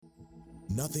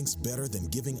Nothing's better than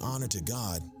giving honor to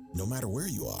God, no matter where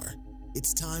you are.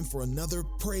 It's time for another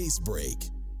praise break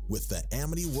with the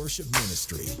Amity Worship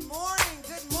Ministry. Good morning,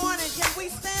 good morning. Can we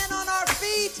stand on our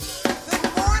feet? Good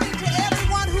morning to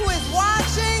everyone who is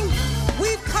watching.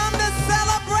 We've come to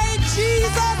celebrate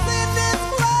Jesus in this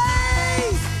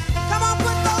place. Come on,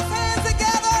 put those hands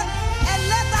together and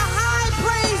let the high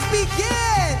praise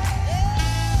begin.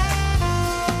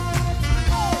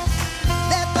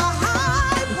 Let the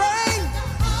high praise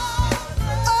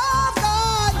of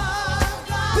God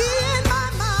be in my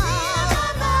mouth.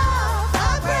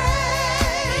 I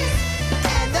praise,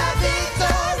 and the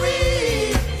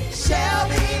victory shall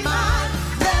be mine.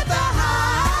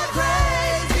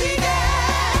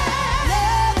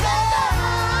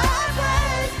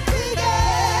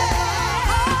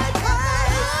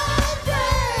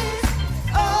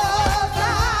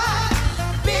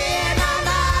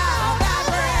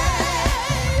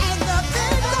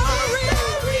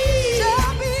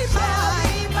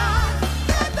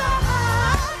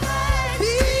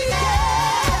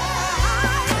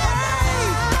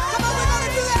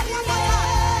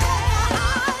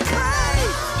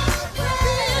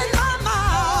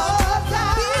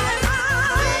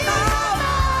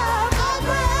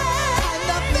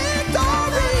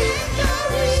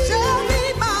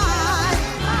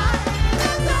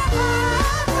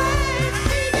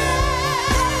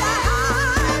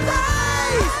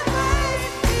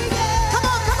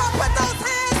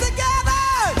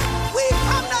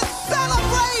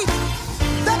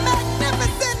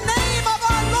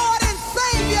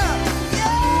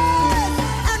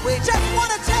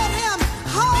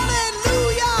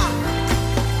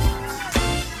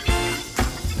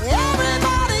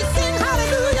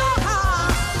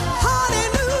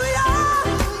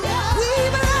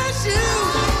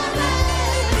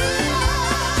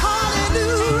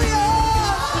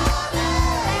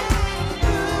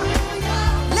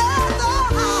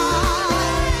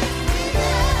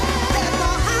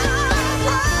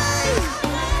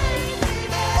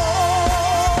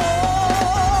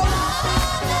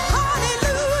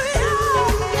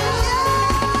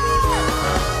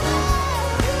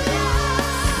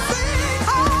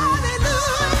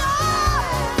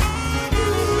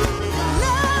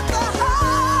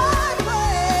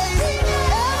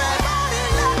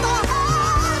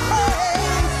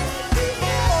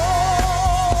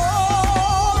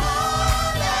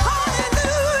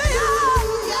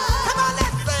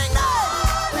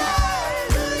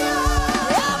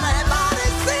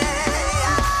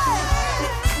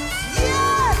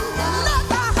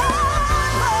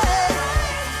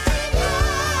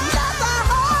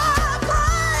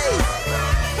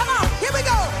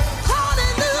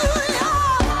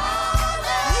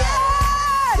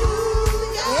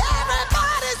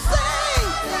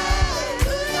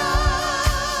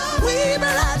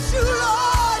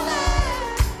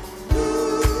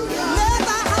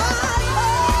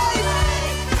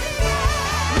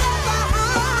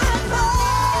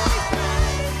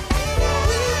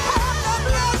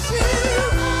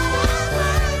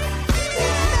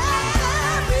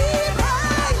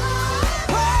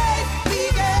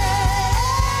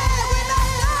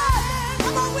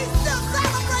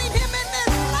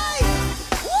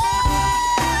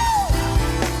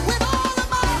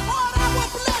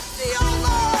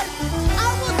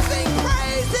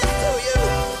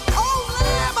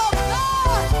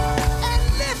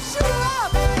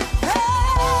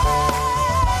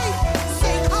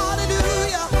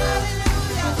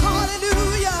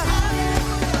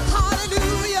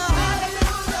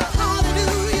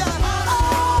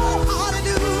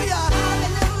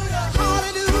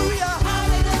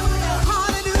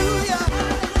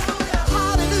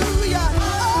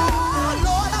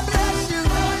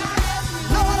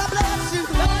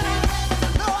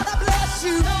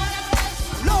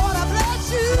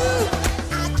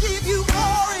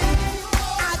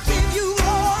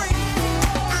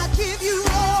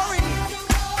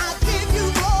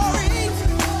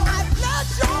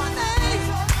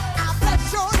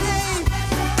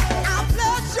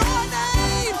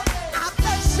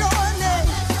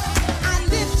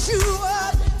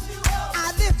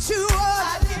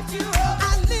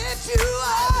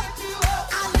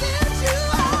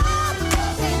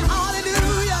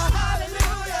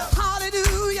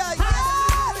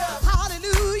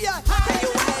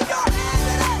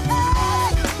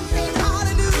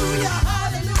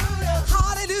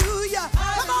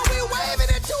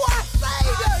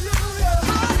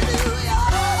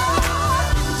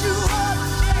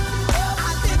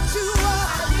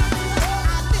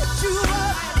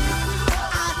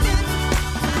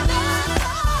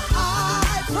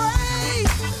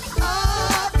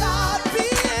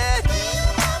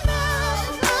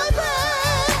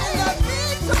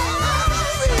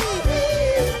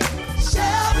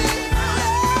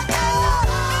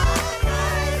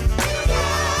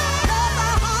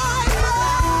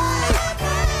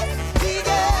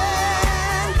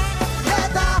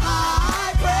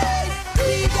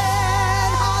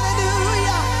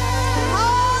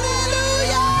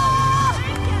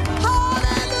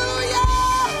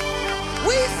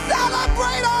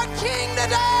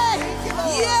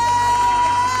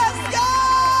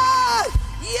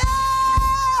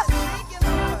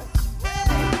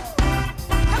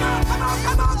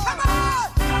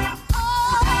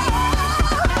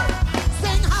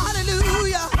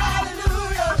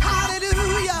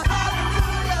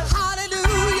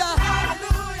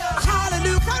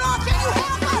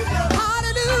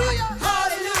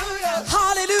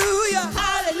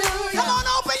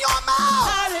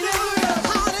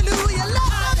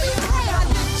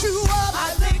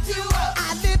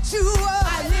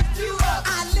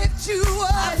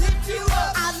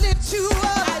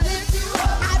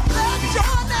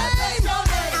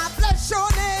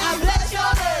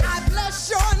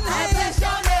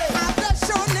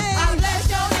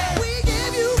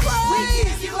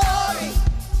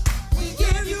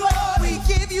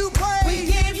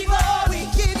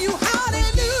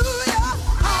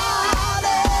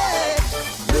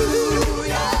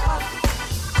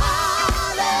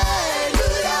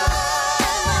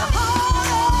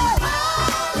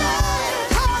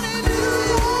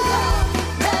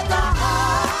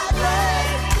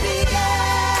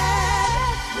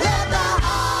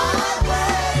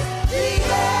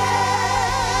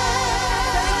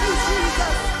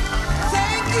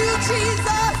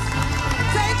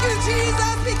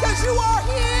 because you are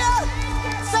here.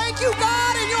 Thank you,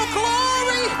 God, and your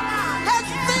glory has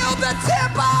filled the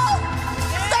temple.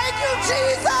 Thank you,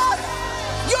 Jesus.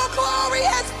 Your glory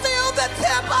has filled the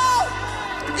temple,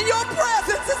 and your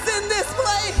presence is in this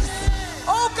place.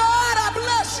 Oh, God, I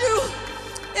bless you,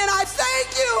 and I thank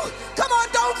you. Come on,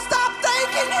 don't stop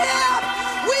thanking him.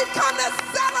 We've come to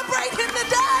celebrate him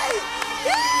today.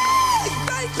 Yay!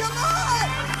 Thank you, Lord.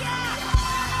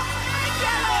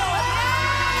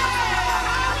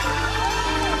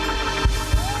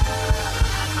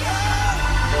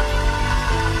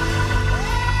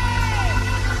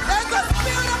 There's a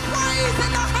spirit of praise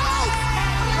in the house.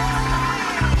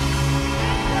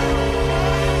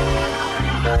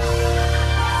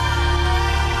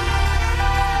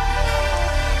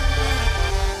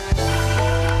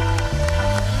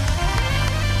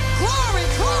 Glory,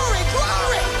 glory,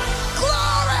 glory,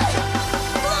 glory,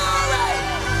 glory.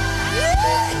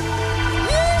 Yeah,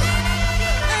 yeah.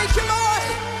 Thank you, Lord.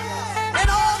 And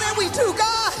all that we do,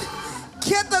 God,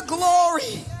 get the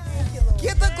glory.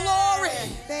 Get the glory.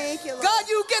 Thank you, Lord. God,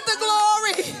 you get the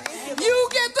glory. You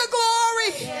get the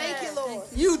glory. Thank you, Lord.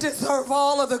 You deserve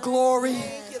all of the glory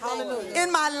Hallelujah.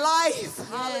 in my life.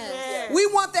 Hallelujah. We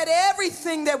want that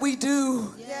everything that we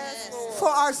do Yes, Lord. for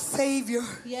our Savior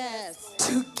Yes.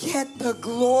 to get the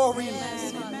glory.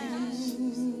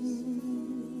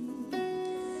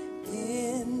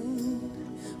 In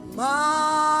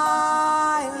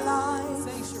my life,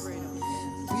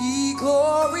 be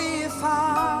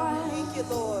glorified. Thank you,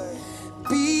 Lord.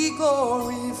 Be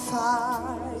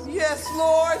glorified. Yes,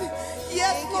 Lord.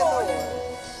 Yes, Thank you, Lord.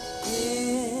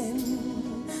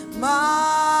 In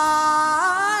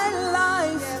my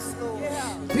life, Yes,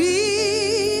 Lord.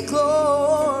 be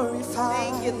glorified.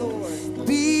 Thank you, Lord.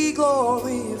 Be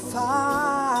glorified.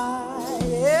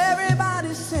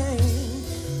 Everybody sing.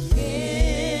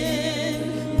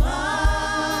 In my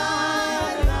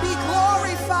life, be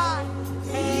glorified.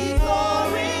 Be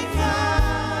glorified.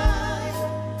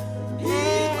 Be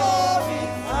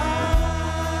glorified.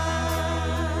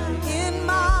 In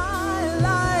my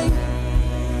life.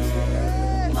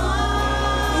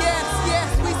 Yes, yes,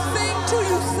 we sing to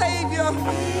you, Savior,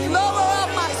 lover of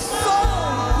my soul.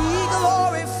 Be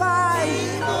glorified.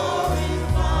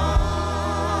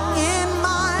 In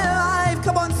my life.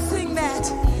 Come on, sing that.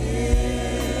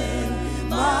 In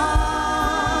my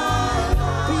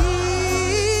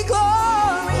be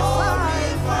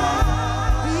glorified.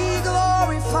 Be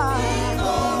glorified.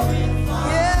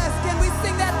 Yes, can we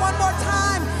sing that one more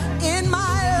time? In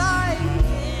my life.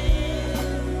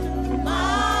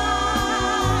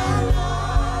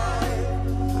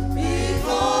 Be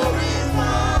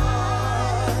glorified.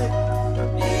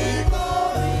 Be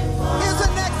glorified. Here's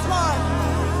the next one.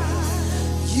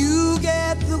 You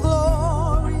get the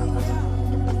glory.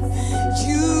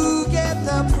 You get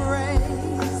the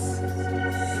praise.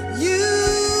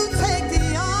 You take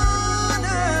the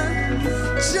honor.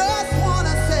 Just want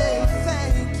to say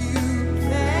thank you.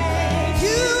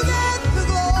 You get the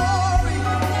glory.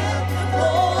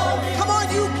 Come on,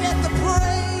 you get the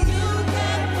praise.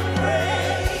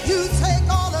 You take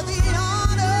all of the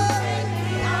honor.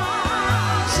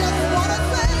 Just want to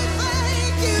say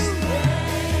thank you.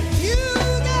 You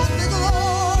get the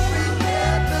glory.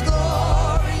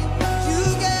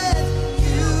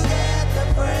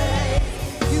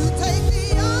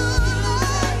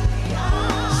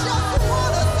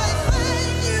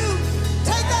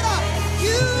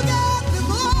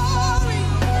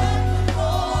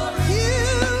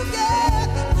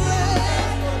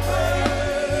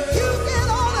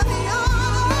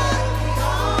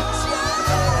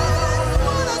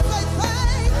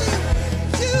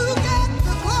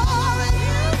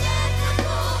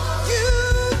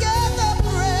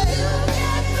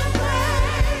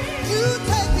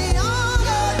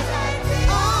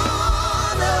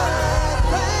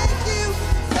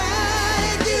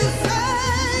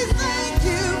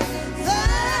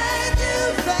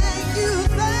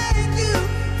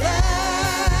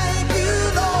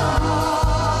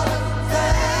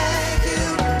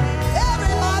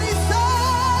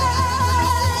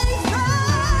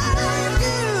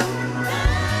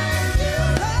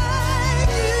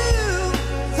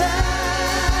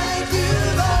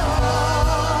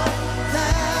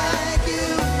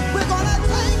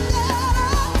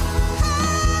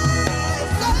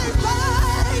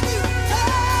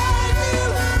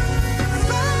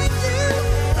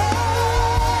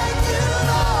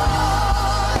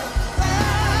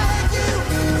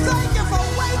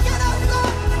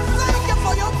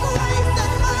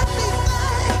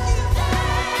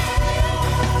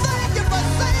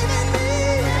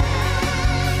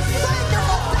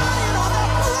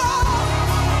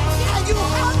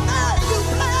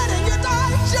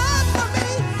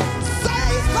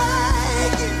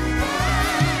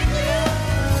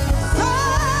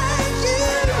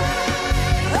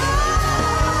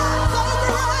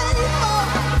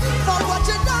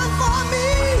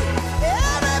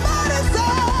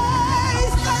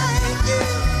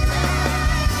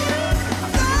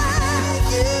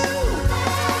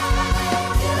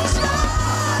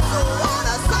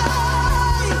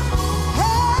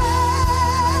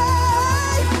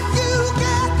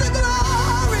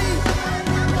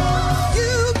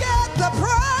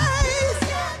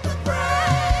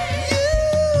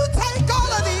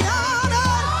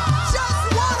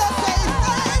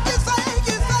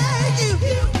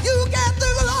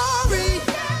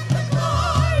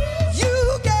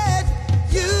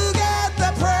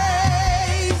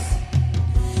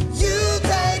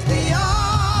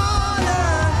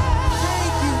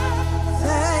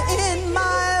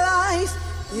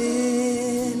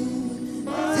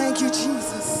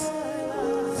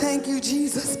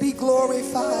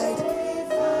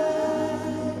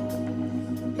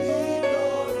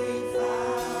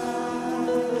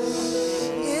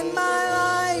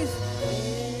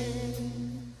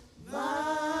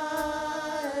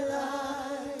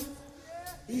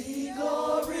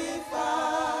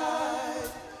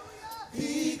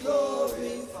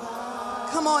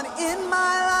 Come on, in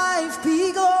my life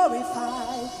be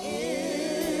glorified.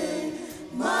 In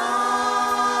my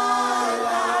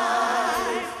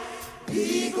life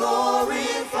be glorified.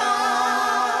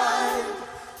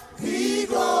 Be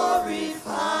glorified.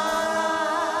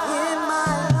 In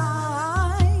my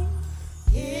life.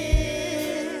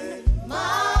 In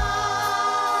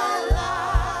my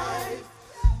life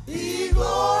be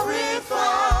glorified.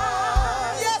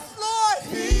 Yes, Lord.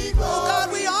 Be glorified. Oh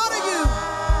God, we honor you.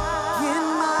 In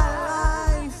my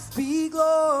life be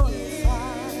glorified.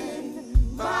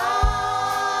 In my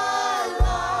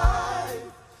life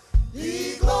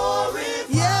be glorified.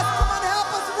 Yes, come on, help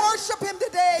us worship him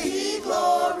today. Be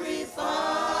glorified.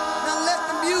 Now let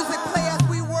the music play as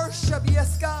we worship.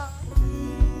 Yes, God.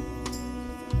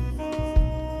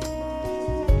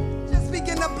 Just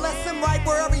begin to bless him right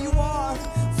wherever you are.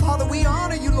 Father, we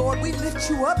honor you, Lord. We lift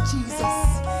you up, Jesus.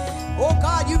 Oh,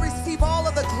 God, you receive all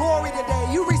of the glory today.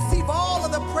 You receive all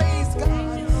of the praise,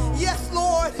 God. Yes,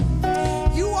 Lord.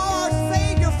 You are our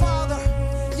Savior, Father.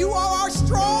 You are our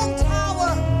strong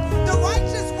tower. The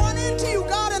righteous run into you,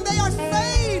 God, and they are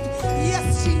saved.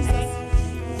 Yes, Jesus.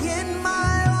 In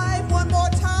my life, one more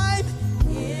time.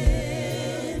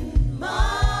 In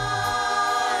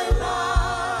my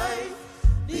life,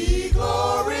 be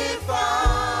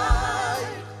glorified.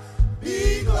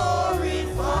 Be glorified.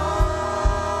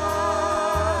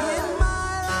 In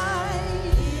my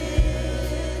life.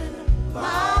 In my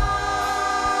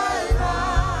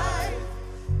life,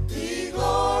 be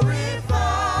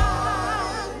glorified.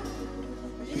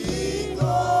 Be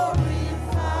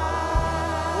glorified.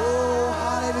 Oh,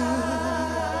 hallelujah.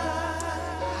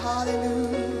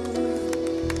 Hallelujah.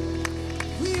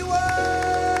 We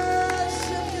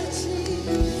worship you,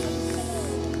 Jesus.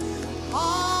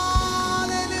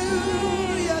 Hallelujah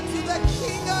to the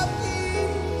King of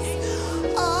Kings.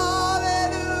 Hallelujah.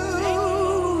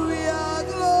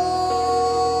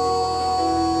 Glory.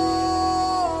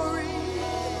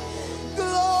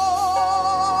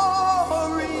 Glory.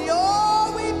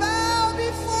 Oh, we bow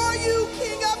before you,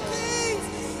 King of Kings.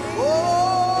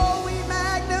 Oh, we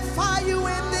magnify you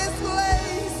in this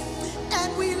place, and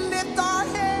we lift our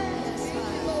hands.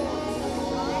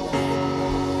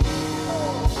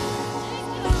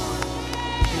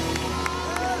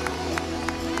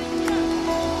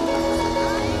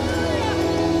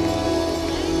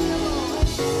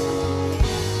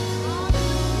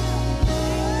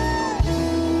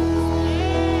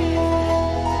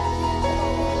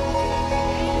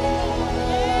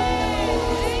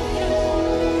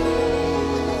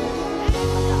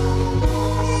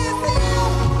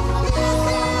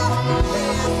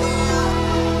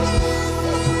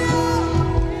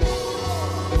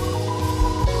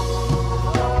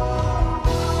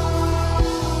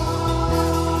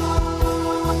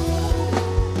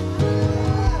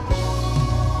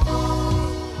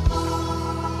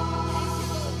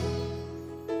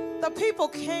 The people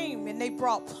came and they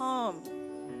brought palm.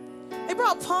 They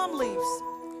brought palm leaves.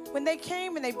 When they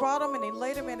came and they brought them and they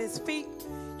laid them at his feet,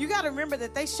 you got to remember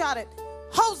that they shouted,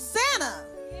 Hosanna,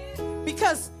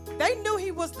 because they knew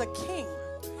he was the king.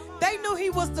 They knew he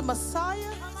was the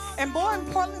Messiah. And more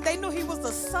importantly, they knew he was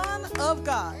the Son of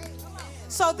God.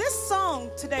 So this song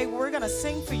today we're going to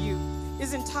sing for you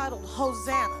is entitled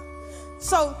Hosanna.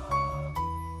 So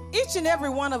each and every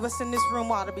one of us in this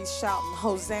room ought to be shouting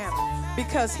Hosanna,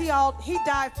 because he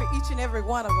died for each and every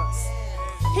one of us.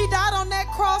 He died on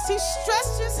that cross. He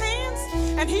stretched his hands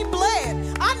and he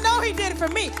bled. I know he did it for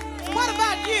me. What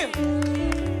about you?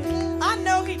 I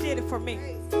know he did it for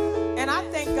me. And I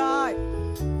thank God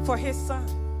for his son.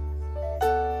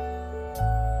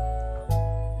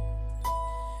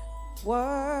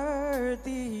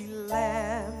 Worthy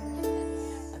Lamb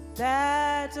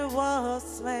that was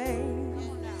slain,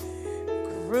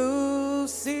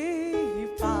 crucified,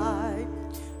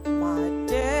 my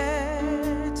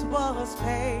debt was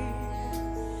paid.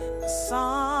 The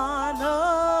Son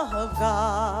of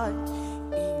God,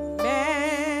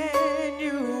 Emmanuel,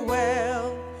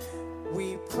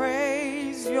 we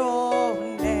praise your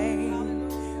name.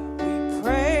 We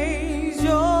praise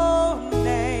your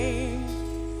name.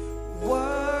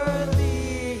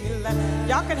 Worthy Lamb.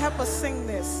 Y'all can help us sing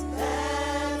this.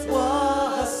 That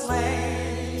was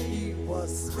slain. He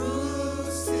was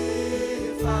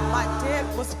crucified. My debt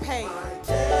was paid.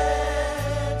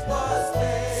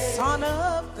 Son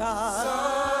of God.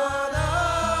 Son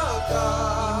of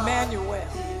God. Emmanuel.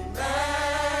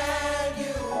 Emmanuel.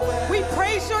 We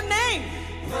praise your name.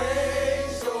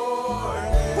 Praise your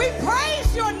name. We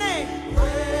praise your name.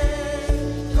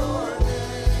 Praise your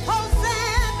name.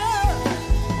 Hosanna.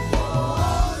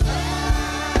 Hosanna.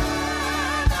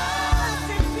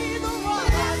 Blessed be the one.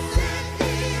 Blessed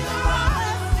be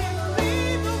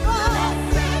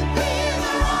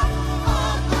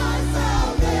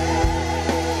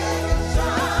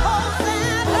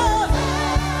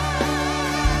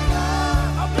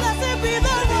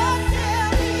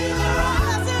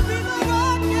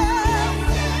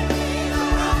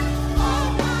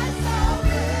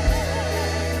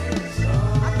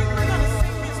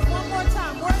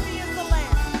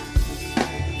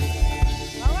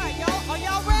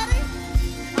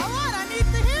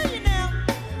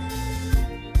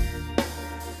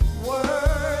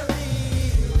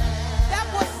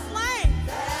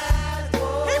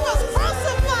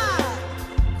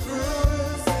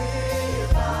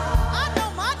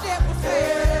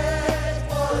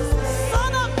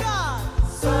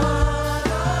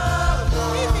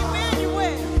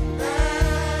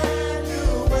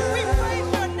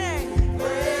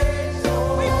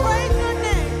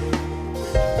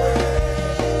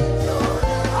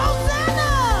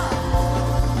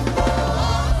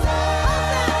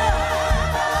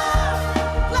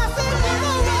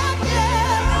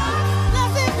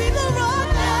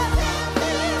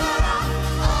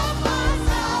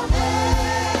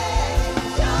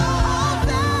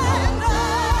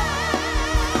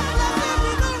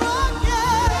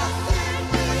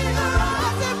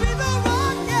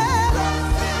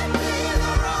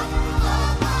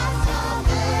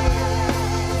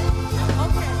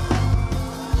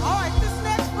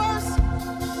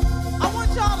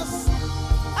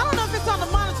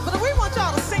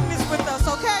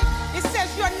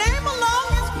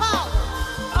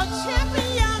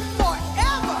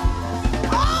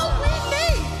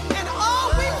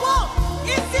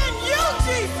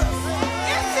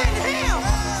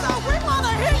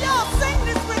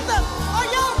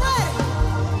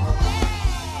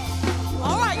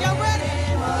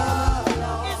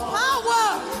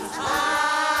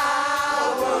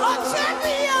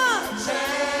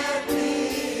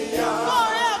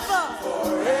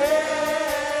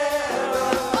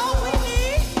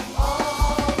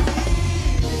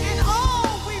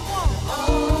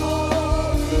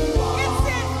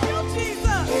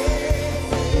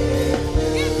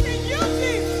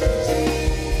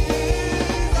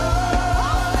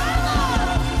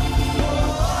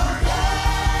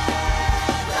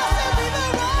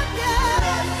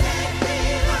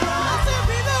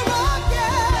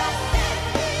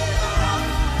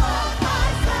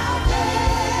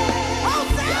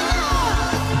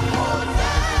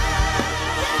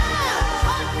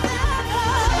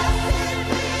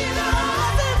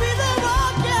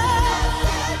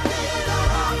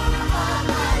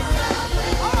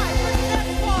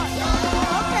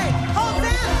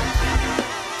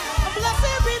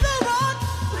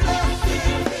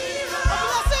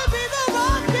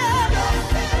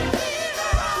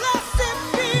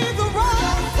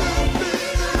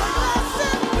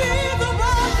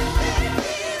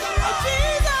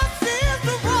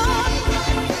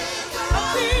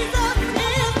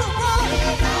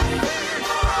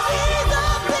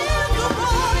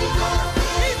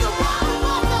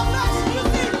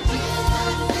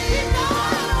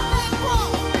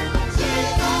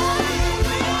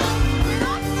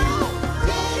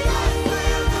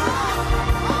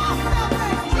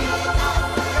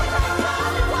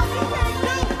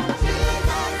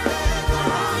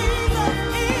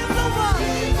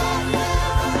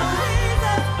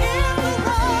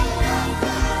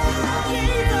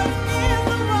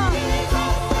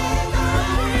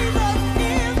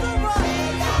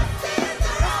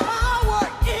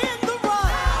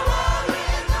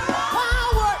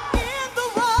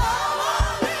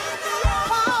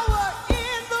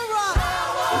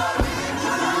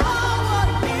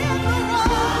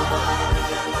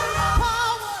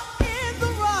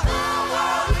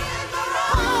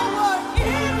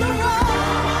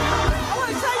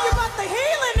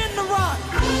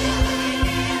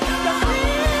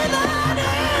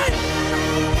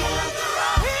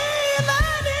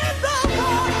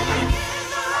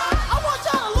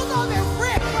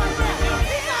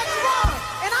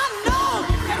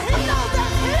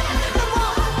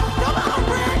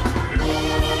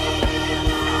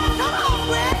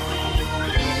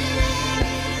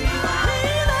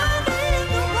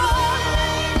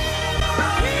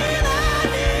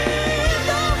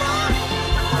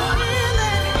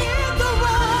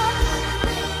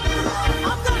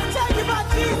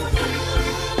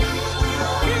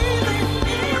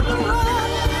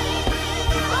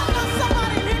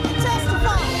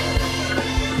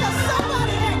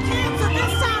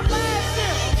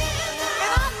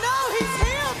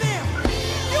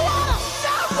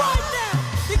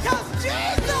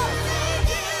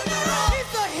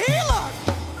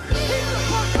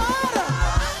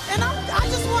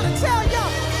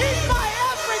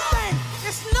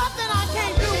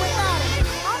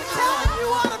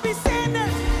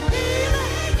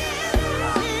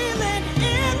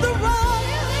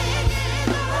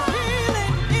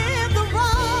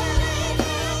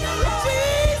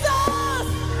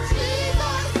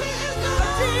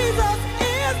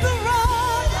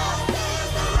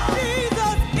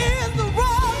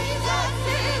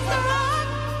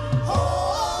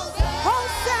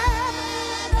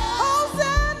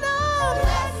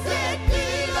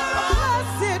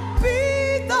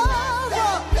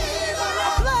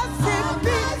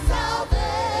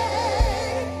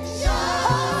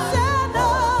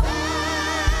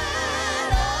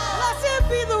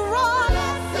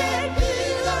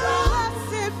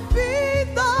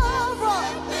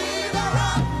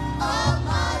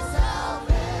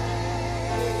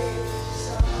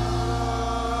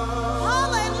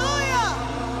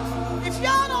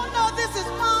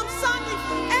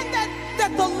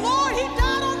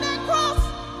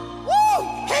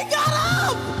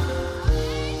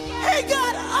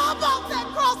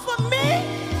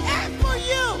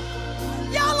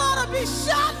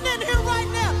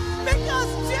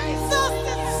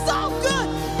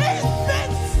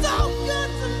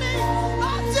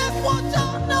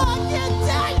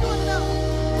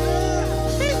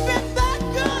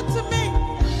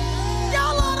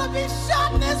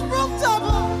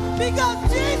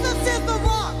Jesus is